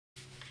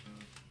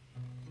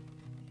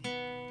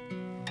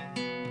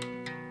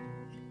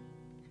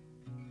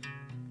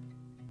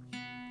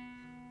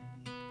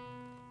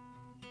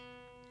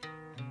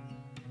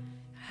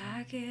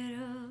get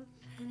up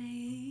in the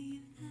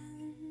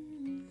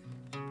evening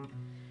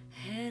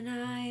and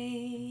I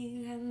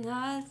ain't got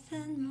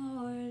nothing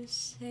more to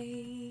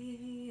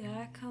say.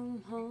 I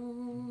come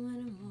home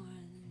in the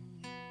morning,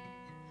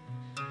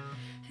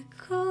 I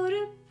go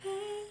to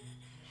bed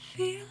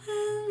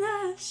feeling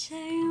the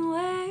same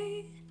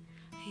way.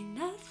 Ain't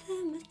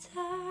nothing but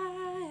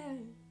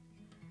tired,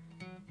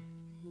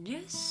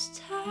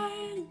 just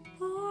tired and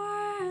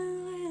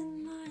bored with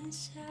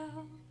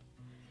myself.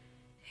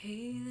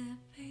 Hey there,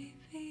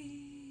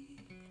 baby,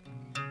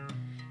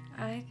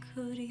 I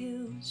could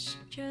use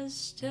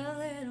just a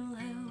little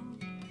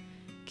help.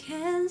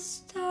 Can't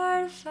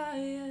start a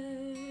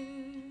fire,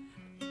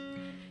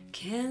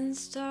 can't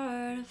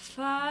start a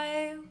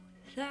fire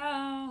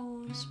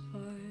without a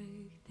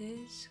spark.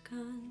 This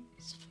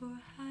gun's for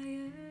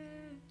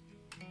hire,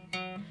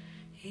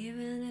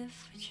 even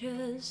if we're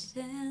just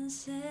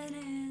dancing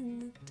in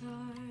the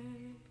dark.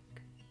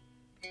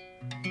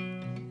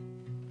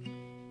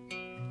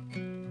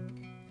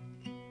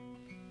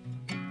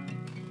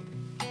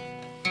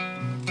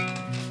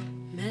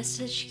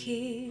 Message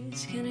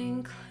keeps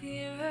getting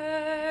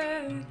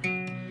clearer,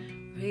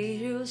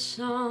 radio's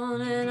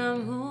on and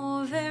I'm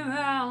moving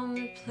around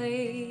the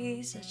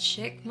place. I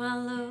check my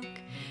look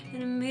in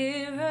the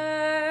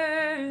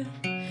mirror,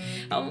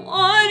 I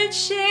wanna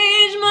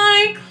change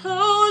my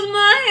clothes,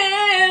 my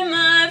hair,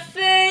 my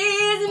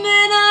face,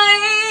 man, I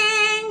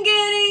ain't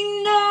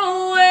getting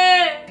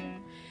nowhere.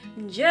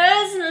 I'm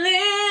just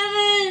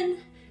living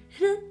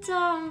in a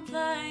dump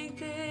like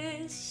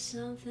this.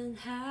 Something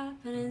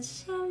happening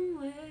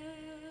somewhere,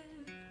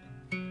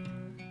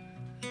 and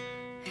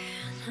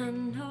I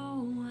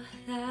know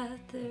that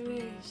there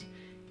is.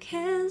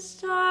 Can't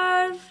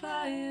start a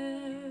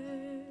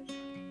fire,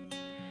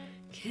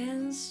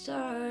 can't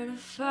start a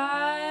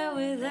fire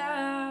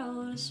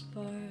without a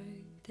spark.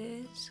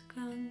 This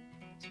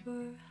gun's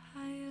for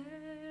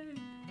hire,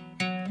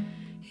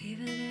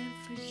 even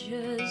if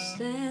we're just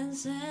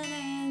dancing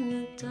in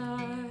the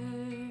dark.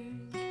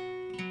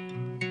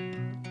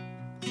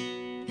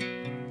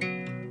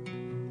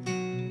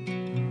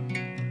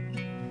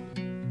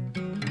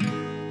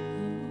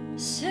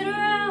 Sit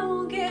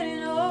around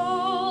getting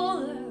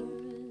older,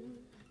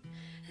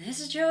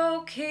 there's a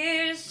joke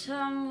here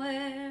somewhere,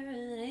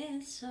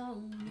 and it's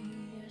on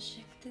me. I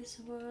shake this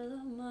world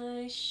on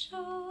my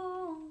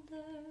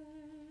shoulder.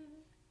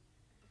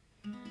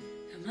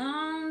 Come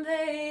on,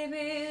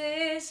 baby,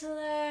 this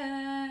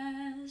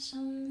lasts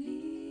on me.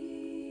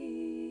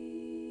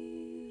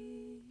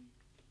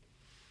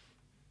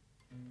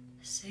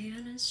 Stay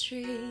on the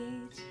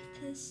streets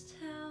of this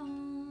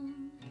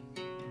town,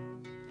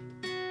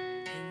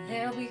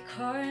 they'll be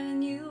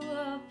carving you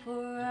up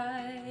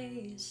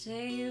alright.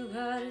 Say you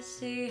gotta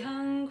stay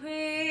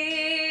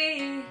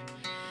hungry.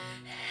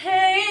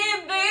 Hey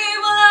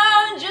babe, well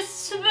I'm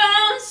just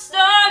about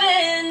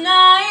starving.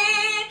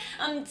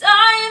 I'm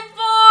dying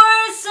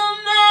for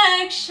some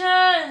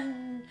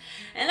action,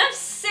 and I'm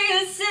sick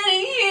of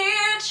sitting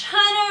here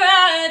trying to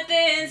write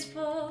this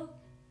book.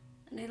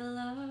 I need a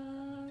love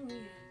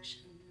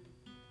reaction.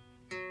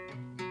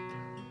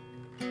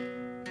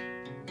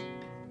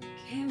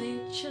 Give me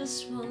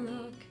just one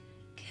look,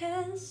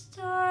 can't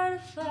start a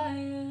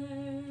fire.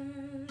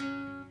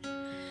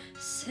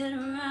 Sit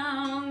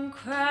around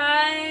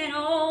crying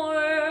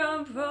over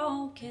a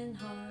broken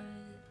heart.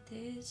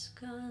 This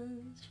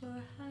gun's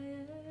for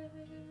hire,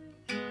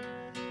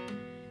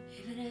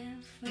 even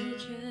if we're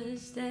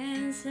just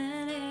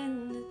dancing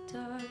in the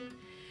dark.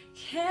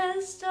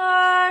 Can't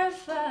start a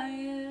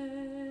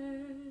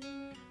fire,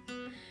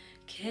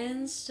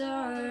 can't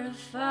start a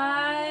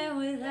fire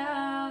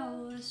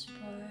without a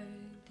spark.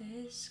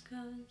 This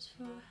gun's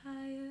for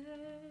hire,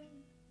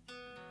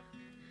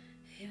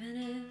 even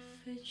if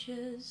we're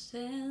just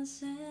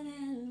dancing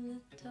in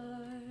the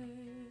dark.